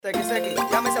Zequi,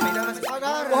 llámese a mí,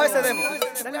 coge ese demo.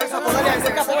 Dale a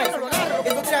ese capo, y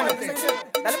tú tirano.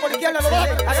 Dale por la izquierda,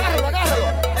 agárralo.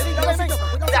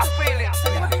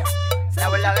 La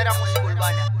verdadera música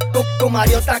urbana. Tu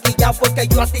Mario está quillao porque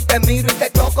yo a ti te miro y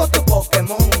te toco tu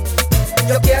Pokémon.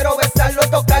 Yo quiero besarlo,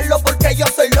 tocarlo porque yo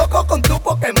soy loco con tu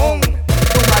Pokémon.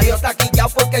 Tu Mario está quillao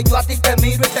porque yo a ti te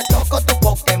miro y te toco tu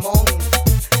Pokémon.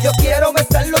 Yo quiero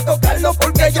besarlo, tocarlo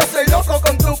porque yo soy loco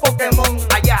con tu Pokémon.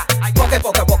 Allá.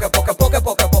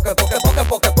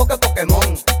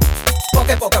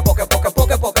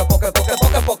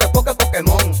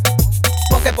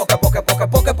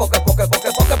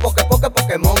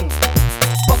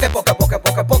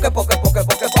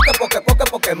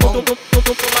 Pokémon.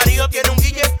 Tu marido tiene un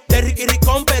guille de Ricky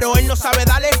Ricón, pero él no sabe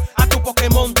darle a tu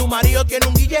Pokémon. Tu marido tiene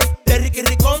un guille de Ricky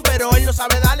Ricón, pero él no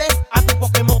sabe darle a tu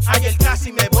Pokémon. Ayer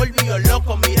casi me volvió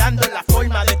loco mirando la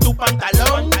forma de tu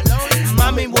pantalón.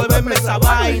 Mami, muéveme esa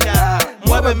vaina,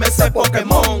 muéveme ese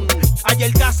Pokémon.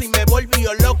 Ayer casi me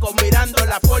volvió loco mirando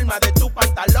la forma de tu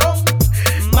pantalón.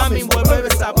 Mami, muéveme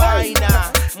esa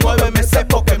vaina, muéveme ese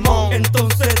Pokémon.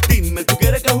 Entonces dime, ¿tú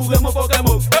quieres que juguemos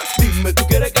Pokémon? Dime, ¿tú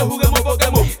quieres que juguemos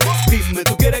Pokémon? Dime,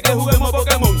 ¿tú quieres que juguemos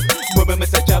Pokémon? Muéveme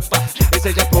esa chapa,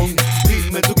 ese chapón.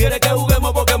 Dime, ¿tú quieres que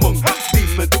juguemos Pokémon?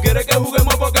 Dime, ¿tú quieres que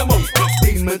juguemos Pokémon?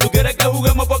 Dime, ¿tú quieres que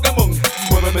juguemos Pokémon?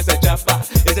 Muéveme esa chapa,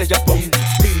 ese chapón.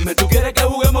 Dime, ¿tú quieres que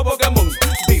juguemos Pokémon?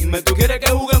 Dime, ¿tú quieres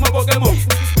que juguemos Pokémon?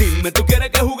 Dime, ¿tú quieres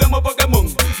que juguemos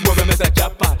Pokémon? Muéveme esa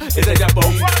chapa, ese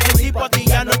chapón. El tipo a ti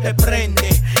ya no te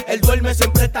prende, él duerme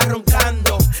siempre está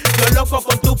roncando. Yo loco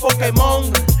con tu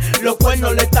Pokémon, los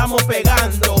cuernos le estamos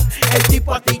pegando. El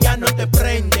tipo a ti ya no te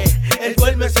prende, él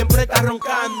duerme siempre está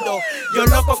roncando. Yo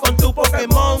loco con tu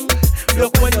Pokémon,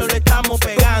 los cuernos le estamos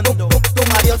pegando. Tu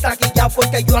Mario está quillao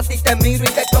porque yo a ti te miro y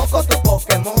te toco tu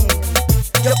Pokémon.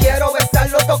 Yo quiero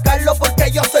besarlo, tocarlo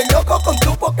porque yo soy loco con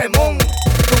tu Pokémon.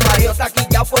 Tu Mario está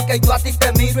quillao porque yo a ti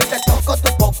te miro y te toco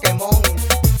tu Pokémon.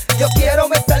 Yo quiero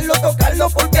besarlo, tocarlo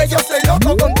porque yo soy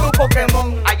loco con tu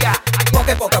Pokémon. Allá.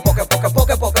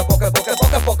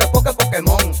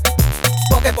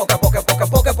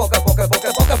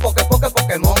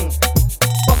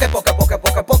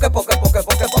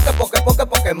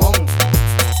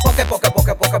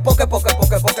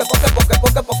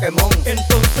 Pokémon.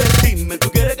 Entonces dime, ¿tú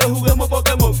quieres que juguemos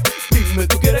Pokémon? Dime,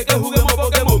 ¿tú quieres que juguemos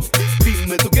Pokémon?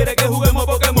 Dime, ¿tú quieres que juguemos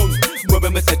Pokémon?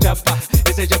 Muéveme esa chapa,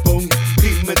 ese chapón.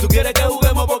 Dime, ¿tú quieres que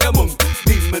juguemos Pokémon?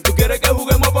 Dime, ¿tú quieres que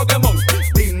juguemos Pokémon?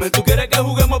 Dime, ¿tú quieres que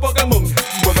juguemos Pokémon?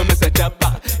 Muéveme esa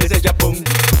chapa, ese chapón.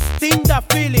 Tinda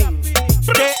Feeling,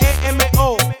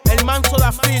 TEMO, el manso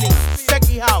da feeling.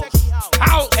 Zequi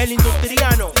House, el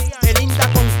industriano, el Inda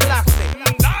con clase.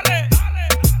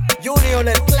 Junior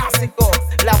el clásico,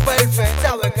 la perfecta,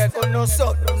 sabe que con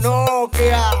nosotros no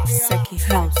queda. Zequi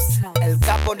House. El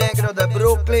capo negro de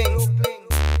Brooklyn.